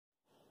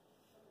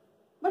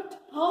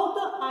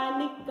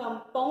ionic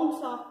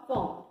compounds are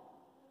formed.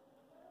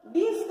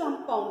 These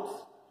compounds,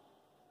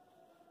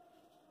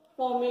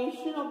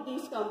 formation of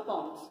these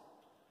compounds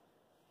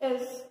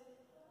is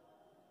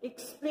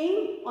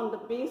explained on the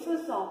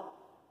basis of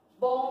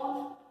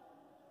Bond-Haber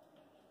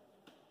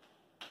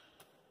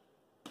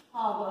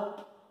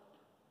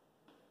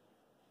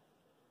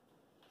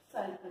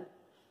cycle.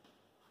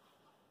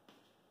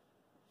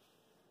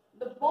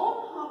 The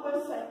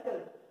Bond-Haber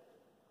cycle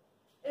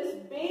is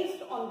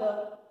based on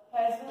the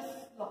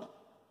Hess's law.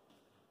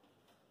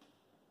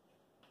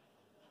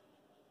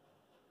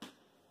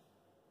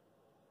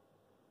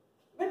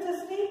 Which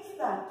states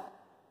that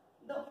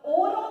the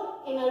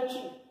overall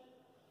energy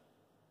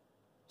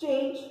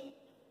change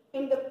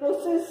in the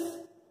process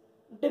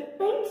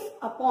depends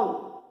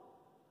upon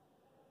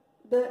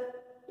the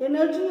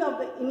energy of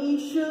the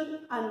initial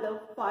and the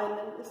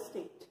final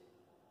state,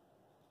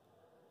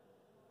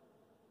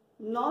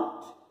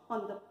 not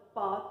on the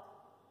path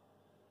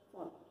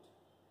followed.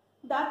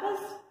 That is,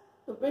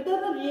 whether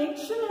the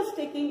reaction is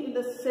taken in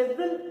the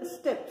several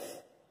steps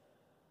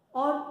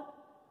or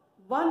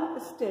one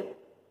step,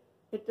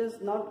 it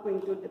is not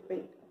going to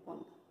depend upon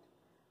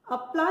that.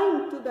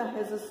 Applying to the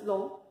Hess's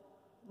law,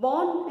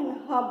 Bond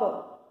and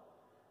Haber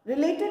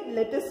related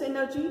lattice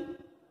energy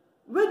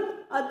with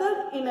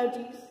other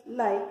energies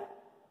like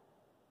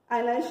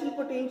ionization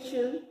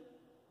potential,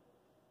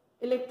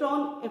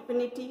 electron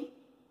affinity,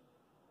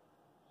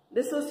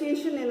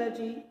 dissociation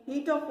energy,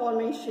 heat of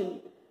formation.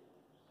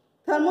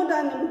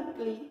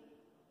 Thermodynamically,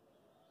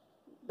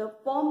 the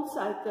formed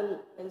cycle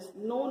is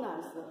known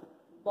as the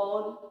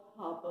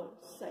Bond-Haber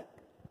cycle.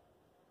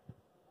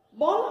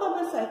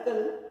 Bond-Haber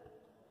cycle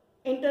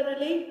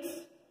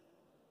interrelates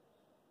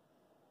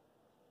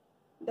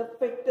the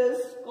factors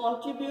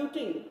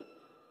contributing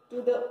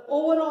to the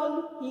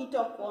overall heat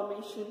of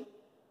formation,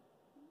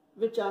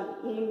 which are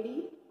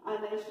namely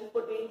ionization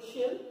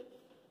potential,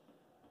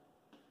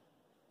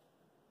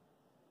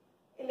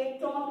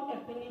 electron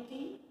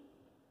affinity,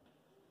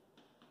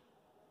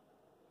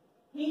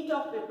 heat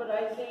of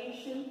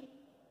vaporization,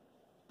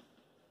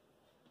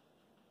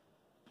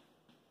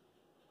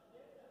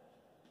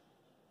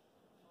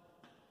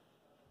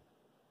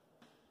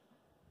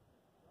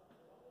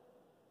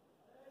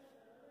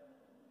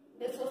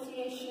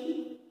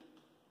 dissociation,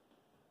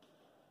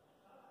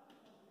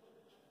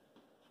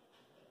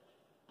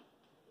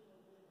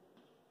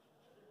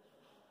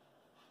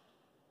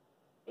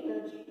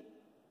 energy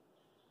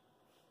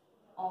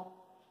of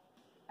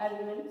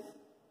elements,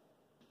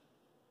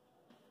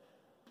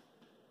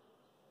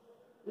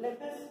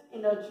 lattice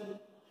energy,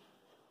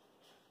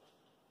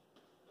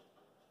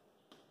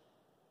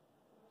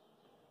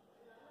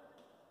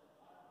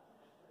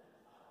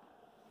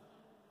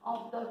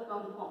 of the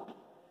compound.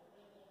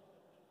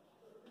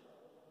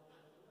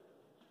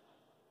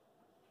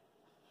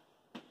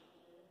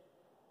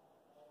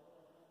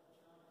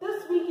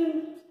 This we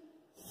can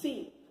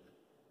see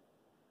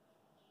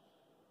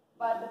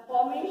by the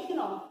formation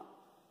of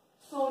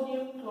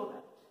sodium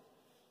chloride.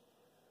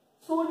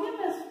 Sodium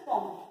is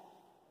formed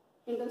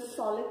in the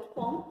solid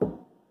form,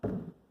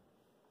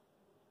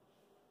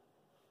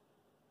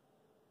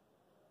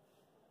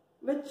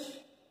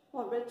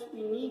 for which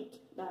we need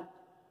that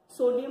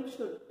sodium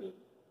should be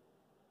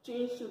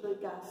changed to the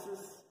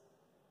gaseous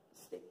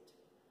state.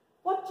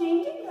 For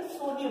changing the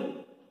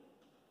sodium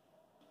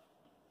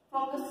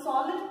from the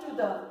solid to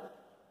the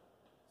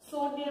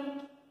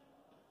sodium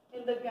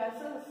in the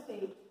gaseous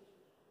state,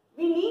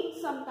 we need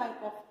some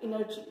type of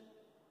energy,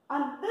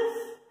 and this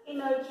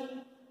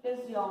energy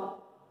is your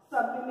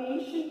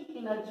sublimation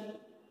energy,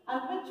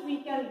 and which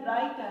we can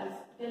write as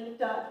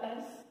delta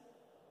S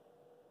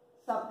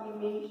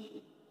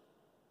sublimation.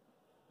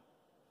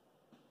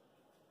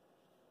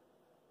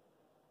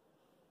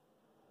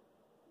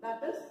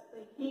 That is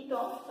the heat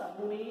of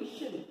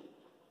sublimation.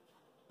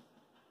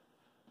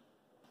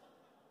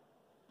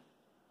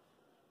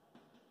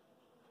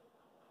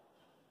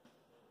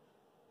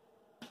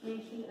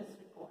 Sublimation is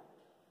required.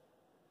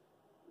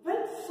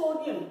 When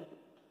sodium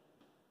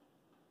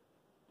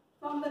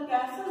from the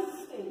gaseous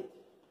state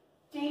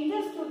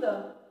changes to the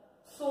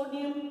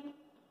sodium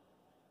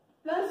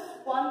plus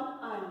 1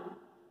 ion,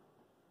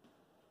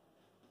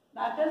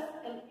 that is,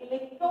 an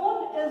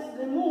electron is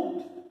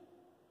removed,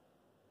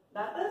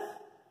 that is,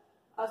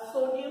 a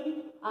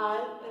sodium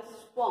ion is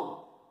formed.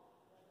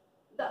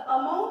 The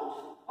amount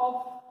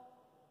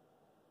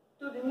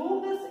to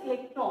remove this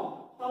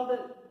electron from the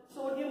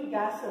sodium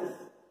gaseous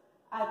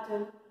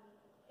atom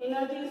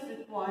energy is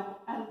required,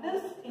 and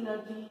this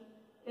energy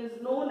is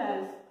known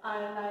as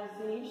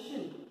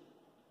ionization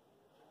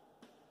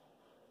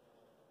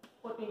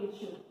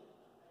potential.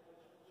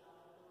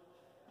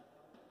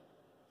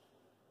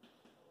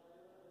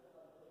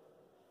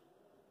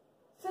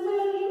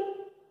 Similarly,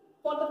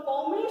 for the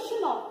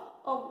formation of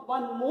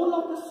 1 mole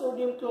of the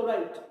sodium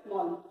chloride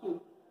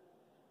molecule,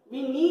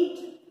 we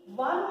need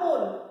 1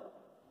 mole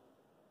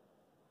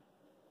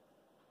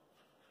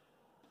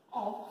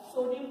of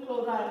sodium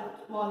chloride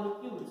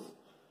molecules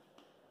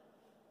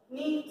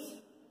needs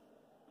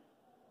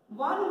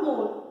 1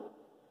 mole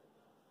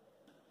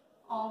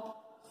of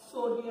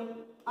sodium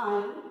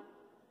ion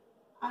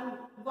and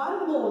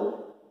 1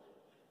 mole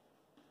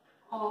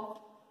of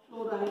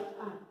chloride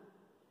ion.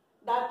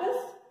 That is,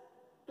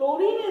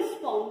 chlorine is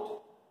formed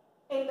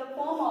in the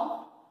form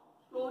of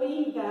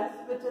chlorine gas,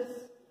 which is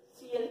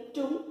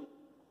Cl2,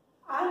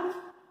 and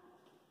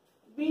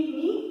we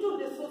need to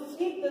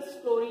dissociate this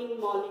chlorine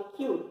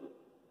molecule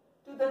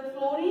to the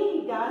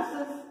chlorine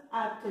gases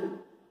atom.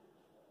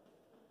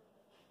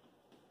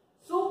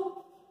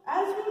 So,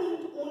 as we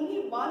need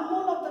only 1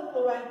 mole of the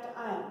chloride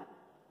ion,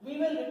 we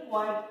will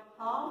require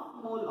half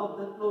mole of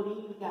the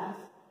chlorine gas,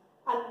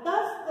 and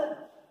thus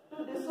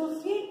to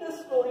dissociate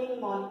this chlorine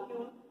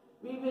molecule,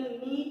 we will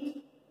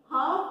need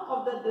half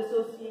of the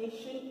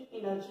dissociation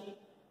energy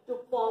to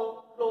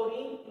form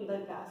chlorine in the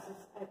gases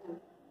atom.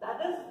 That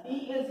is,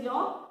 D is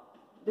your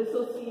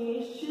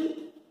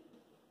dissociation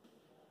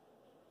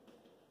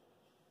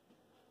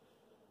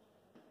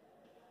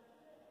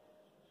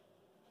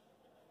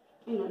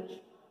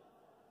energy.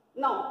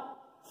 Now,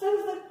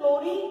 since the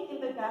chlorine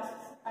in the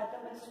gases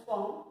atom is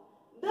formed,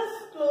 this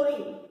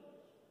chlorine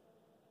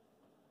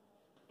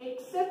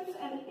accepts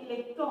an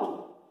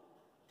electron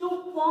to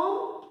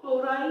form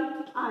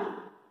chloride ion.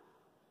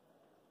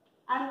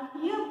 And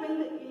here, when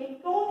the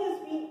electron is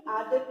being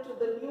added to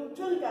the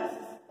neutral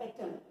gases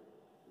atom,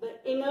 the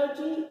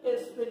energy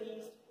is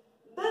released.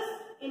 This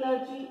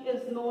energy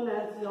is known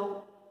as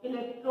your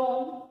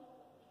electron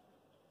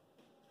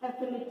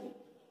affinity.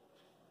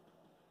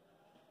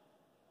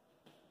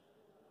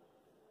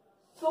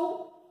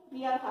 So,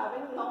 we are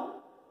having now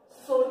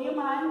sodium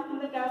ion in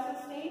the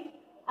gaseous state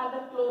and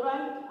the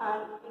chloride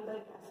ion in the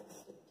gaseous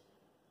state.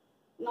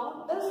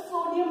 Now, this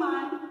sodium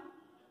ion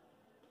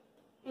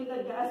in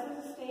the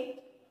gaseous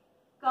state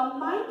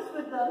combines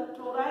with the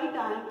chloride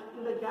ion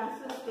in the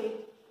gaseous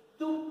state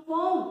to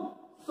form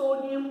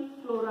sodium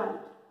chloride.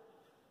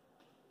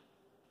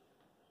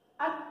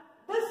 At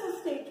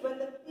this stage, when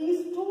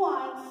these two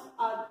ions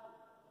are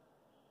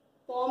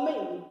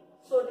forming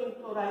sodium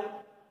chloride,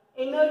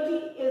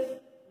 energy is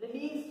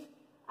released,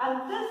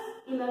 and this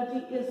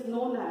energy is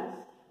known as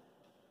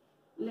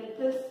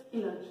lattice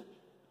energy.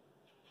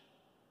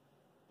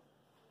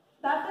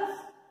 That is,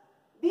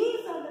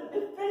 these are the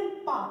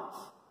different parts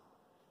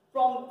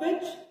from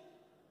which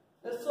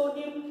the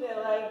sodium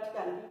chloride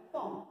can be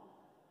formed.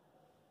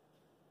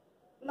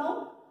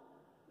 Now,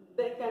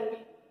 there can be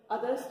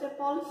other step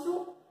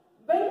also.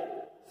 When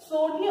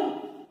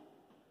sodium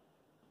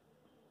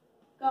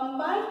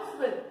combines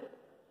with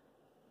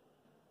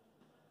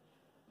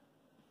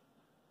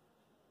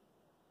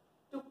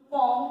to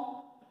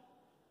form,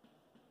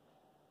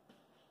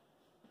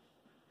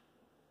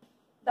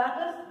 that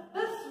is,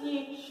 this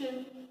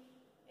reaction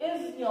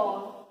is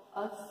your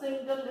a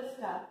single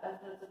step,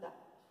 that is that.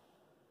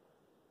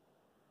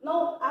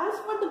 Now, as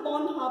per the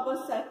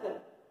Born-Haber cycle,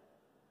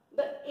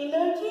 the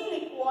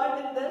energy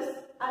required in this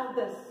and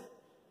this,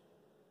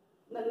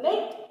 the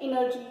net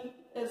energy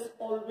is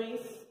always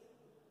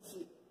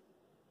zero.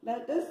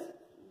 That is,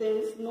 there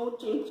is no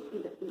change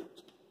in the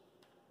energy.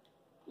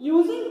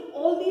 Using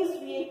all these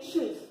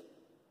reactions,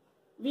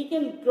 we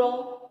can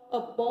draw a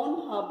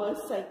Born-Haber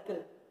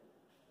cycle.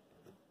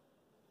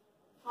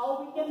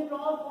 How we can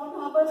draw a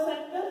Born-Haber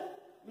cycle?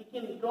 We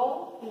can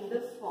draw in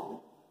this form.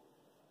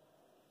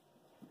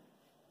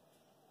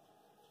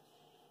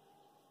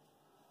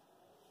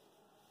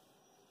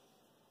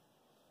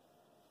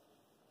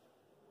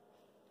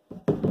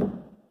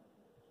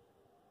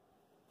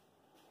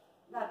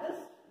 That is,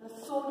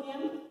 the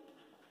sodium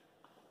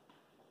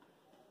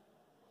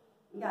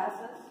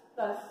gases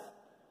plus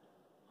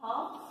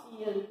half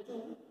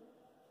Cl2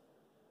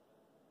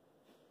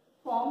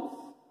 forms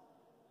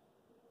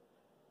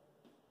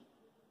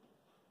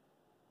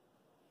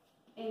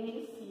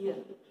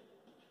NaCl.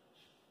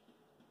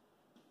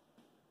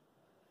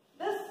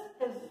 This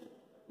is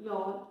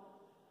your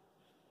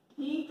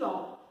heat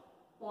of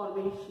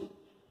formation.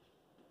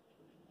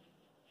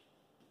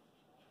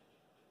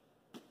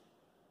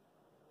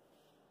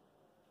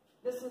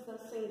 This is a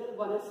single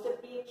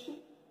one-step reaction.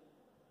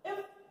 If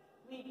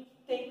we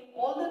take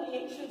all the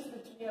reactions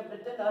which we have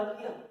written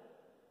earlier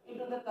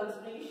into the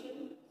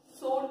consideration,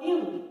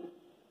 sodium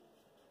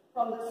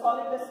from the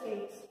solid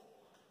states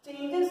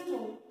changes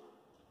to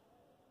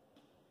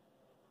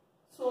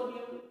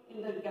sodium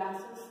in the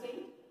gaseous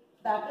state.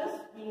 That is,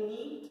 we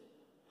need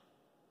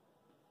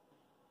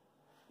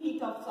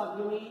heat of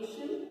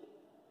sublimation.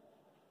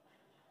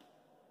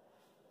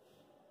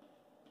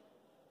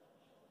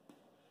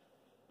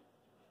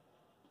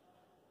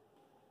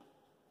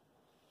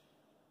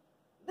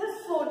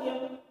 This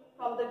sodium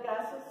from the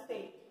gaseous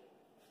state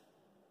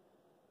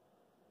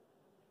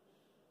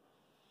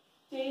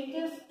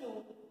changes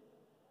to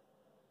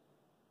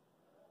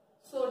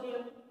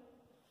sodium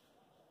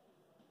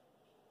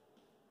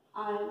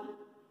ion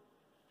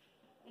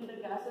in the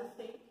gaseous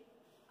state,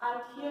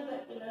 and here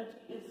the energy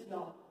is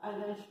your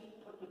ionization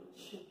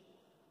potential.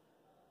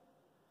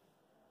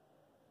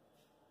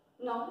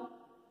 Now,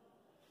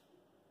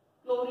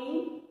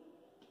 chlorine,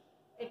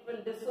 it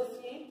will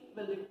dissociate,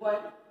 will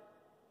require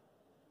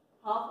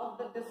half of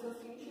the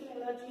dissociation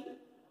energy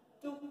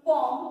to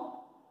form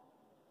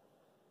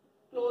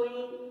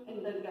chlorine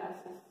in the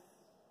gases.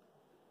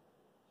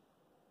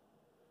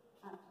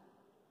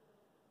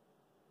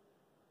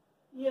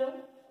 Here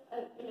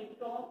an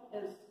electron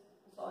is,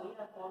 sorry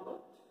I forgot,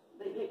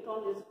 the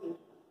electron is in.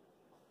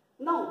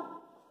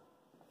 Now,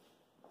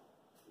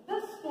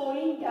 this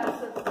chlorine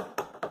gases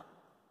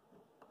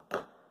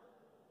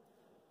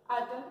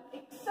atom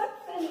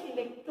accepts an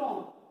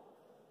electron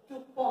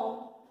to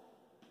form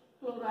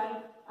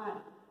chloride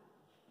ion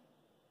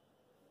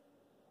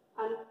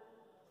and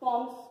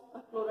forms a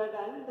chloride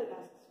ion in the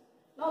gases.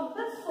 Now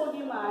this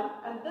sodium ion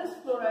and this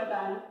chloride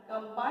ion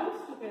combines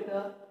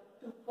together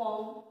to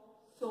form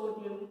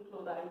sodium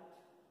chloride,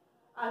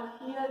 and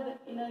here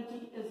the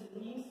energy is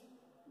released,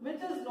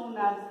 which is known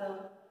as the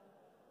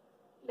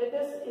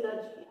lattice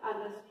energy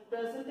and is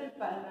represented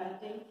by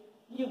writing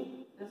U.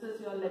 This is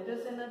your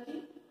lattice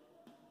energy.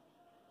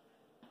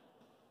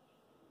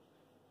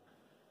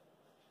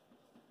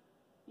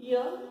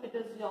 Here it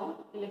is your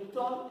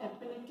electron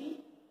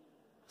affinity.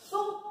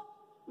 So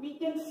we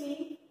can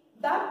see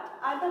that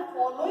either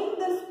following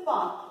this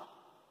path,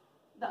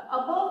 the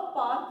above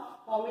path,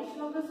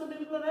 formation of the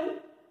sodium chloride,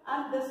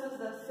 and this is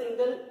the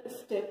single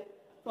step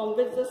from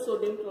which the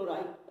sodium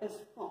chloride is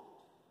formed.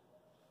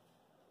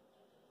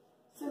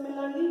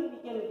 Similarly,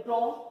 we can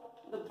draw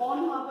the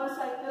Born-Haber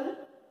cycle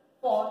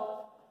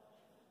for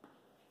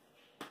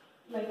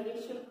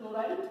magnesium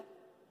chloride.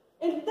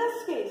 In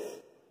this case,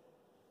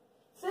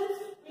 since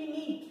we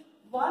need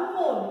 1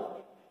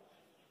 mole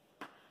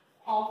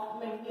of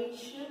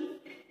magnesium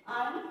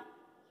and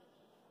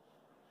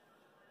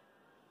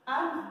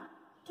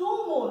 2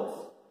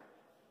 moles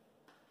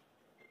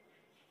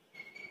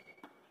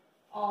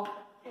of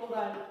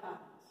chloride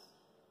ions.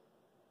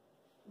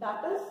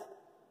 That is,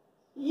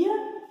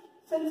 here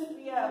since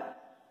we have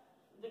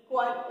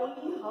required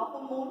only half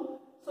a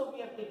mole, so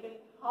we have taken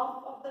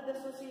half of the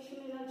dissociation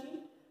energy.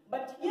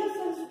 But here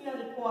since we are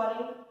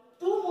requiring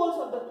 2 moles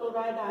of the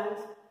chloride ions,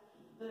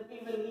 we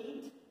will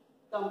need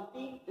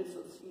complete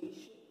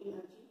dissociation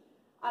energy,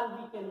 and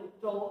we can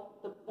draw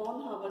the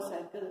Born-Haber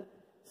cycle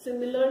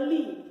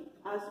similarly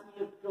as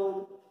we have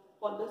drawn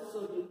for the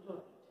sodium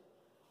chloride.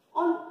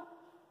 On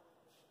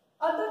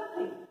other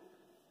thing,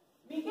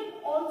 we can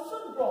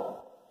also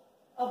draw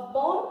a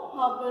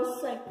Born-Haber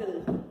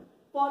cycle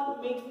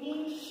for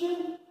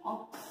magnesium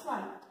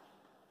oxide.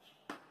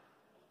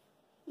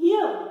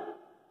 Here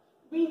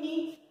we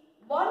need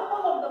 1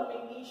 mole of the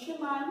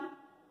magnesium ion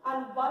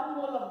and 1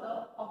 mole of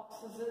the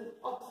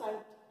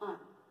oxide ion.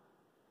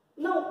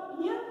 Now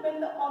here when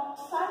the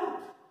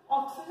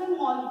oxygen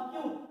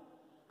molecule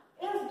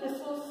is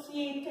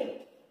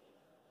dissociated,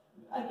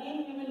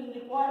 again we will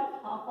require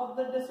half of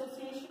the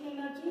dissociation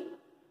energy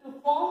to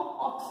form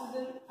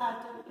oxygen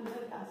atom in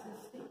the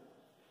gaseous state.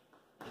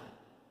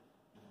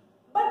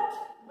 But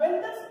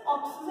when this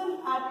oxygen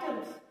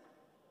atom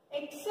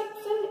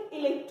accepts an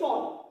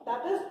electron,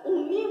 that is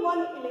only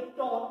 1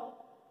 electron,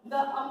 the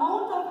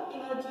amount of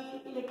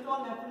energy,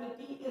 electron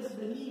affinity, is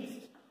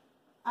released,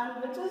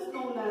 and which is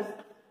known as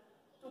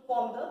to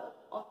form the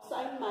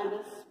oxide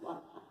minus 1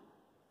 ion.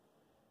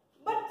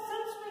 But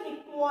since we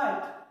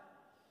required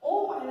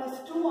O minus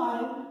 2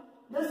 ion,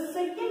 the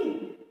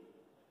second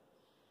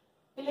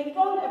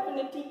electron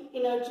affinity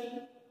energy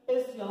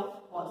is your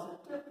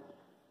positive.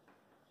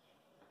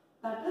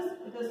 That is,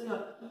 it is your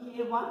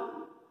EA1,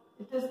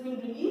 it has been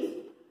released,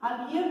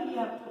 and here we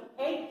have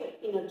to add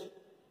the energy.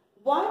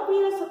 Why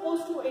we are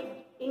supposed to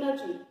add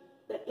energy?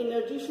 The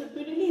energy should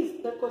be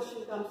released. The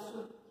question comes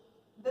to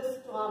this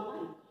to our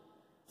mind.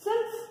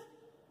 Since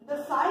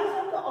the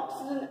size of the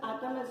oxygen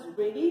atom is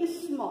very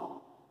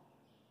small,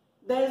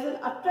 there is an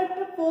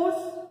attractive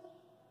force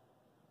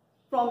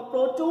from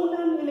proton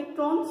and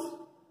electrons,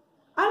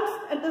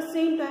 and at the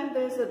same time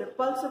there is a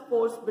repulsive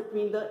force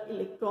between the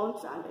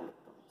electrons and electrons.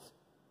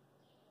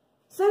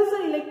 Since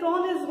the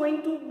electron is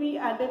going to be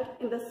added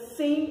in the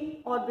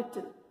same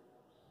orbital,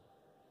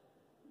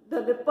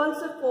 the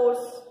repulsive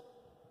force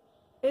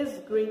is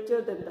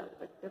greater than the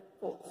attractive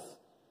force.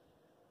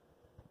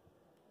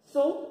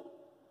 So,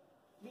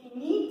 we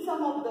need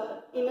some of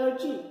the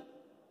energy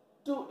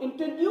to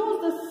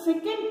introduce the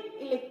second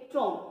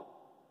electron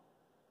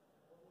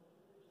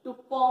to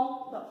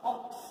form the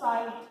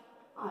oxide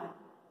ion.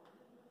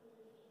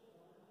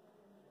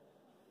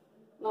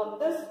 Now,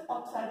 this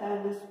oxide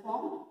ion is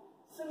formed.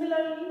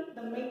 Similarly,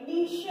 the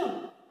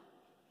magnesium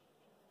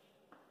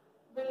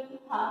will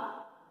have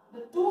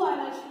the 2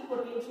 ionization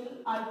potential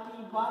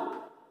IP1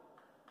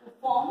 to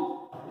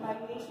form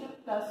magnesium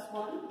plus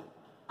 1,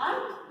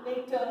 and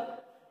later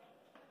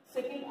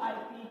second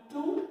IP2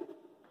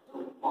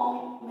 to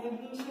form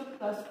magnesium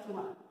plus 2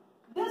 ion.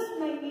 This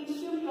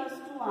magnesium plus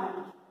 2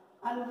 ion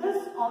and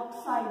this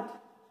oxide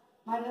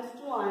minus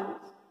 2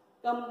 ions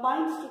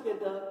combines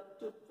together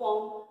to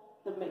form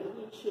the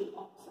magnesium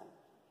oxide.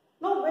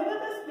 Now, whether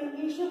this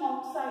magnesium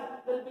oxide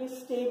will be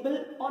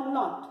stable or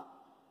not,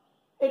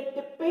 it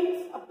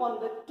depends upon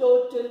the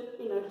total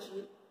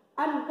energy.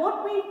 And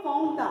what we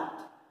found that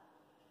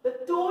the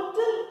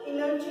total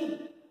energy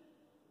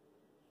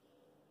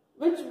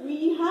which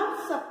we have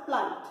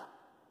supplied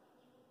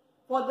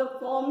for the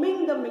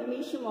forming the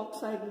magnesium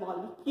oxide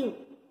molecule,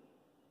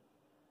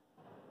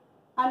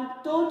 and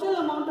total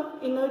amount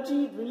of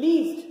energy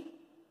released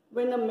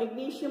when a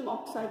magnesium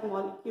oxide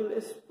molecule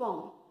is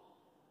formed,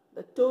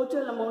 the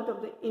total amount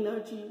of the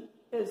energy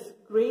is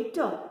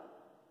greater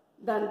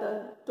than the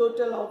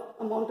total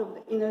amount of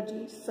the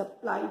energy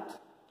supplied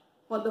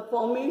for the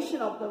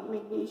formation of the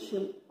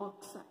magnesium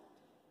oxide.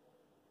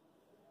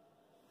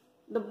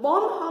 The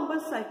Born-Haber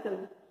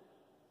cycle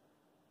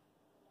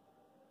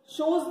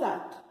shows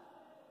that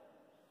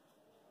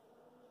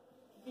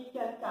we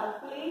can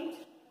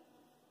calculate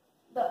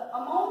the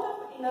amount of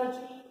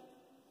energy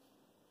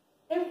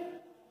if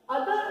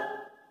other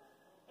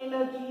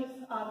energies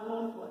are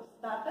known to us.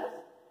 That is,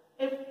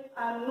 if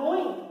I am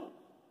knowing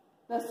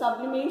the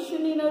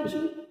sublimation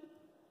energy,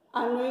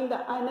 I am knowing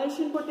the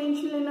ionization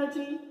potential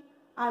energy,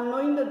 I am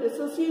knowing the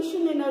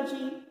dissociation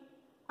energy,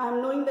 I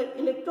am knowing the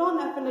electron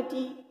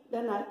affinity,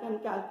 then I can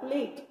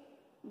calculate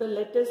the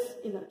lattice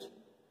energy.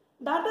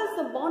 That is,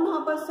 the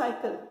Born-Haber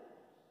cycle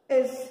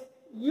is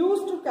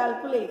used to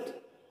calculate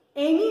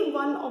any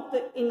one of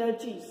the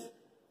energies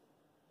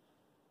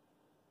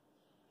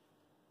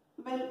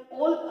when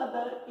all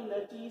other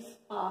energies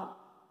are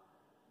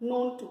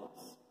known to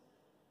us.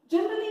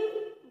 Generally,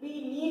 we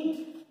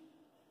need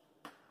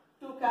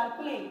to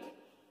calculate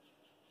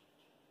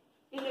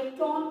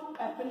electron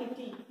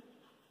affinity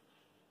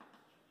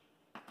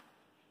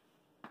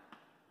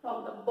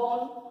from the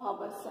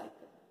Born-Haber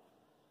cycle,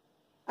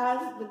 as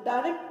the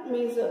direct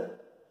measure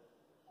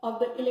of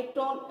the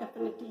electron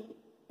affinity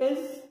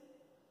is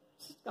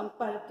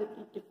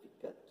comparatively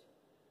difficult.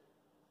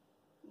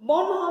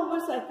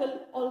 Born-Haber cycle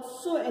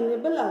also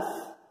enable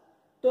us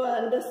to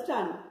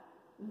understand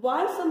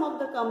why some of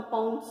the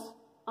compounds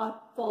are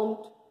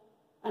formed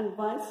and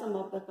why some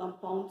of the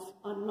compounds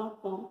are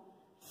not formed,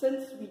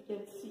 since we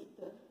can see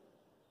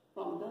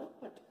from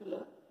the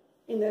particular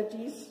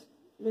energies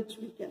which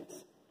we can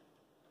see.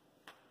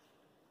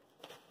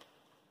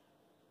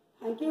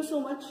 Thank you so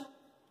much.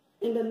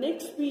 In the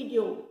next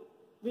video,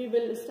 we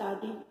will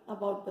study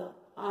about the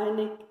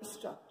ionic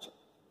structure.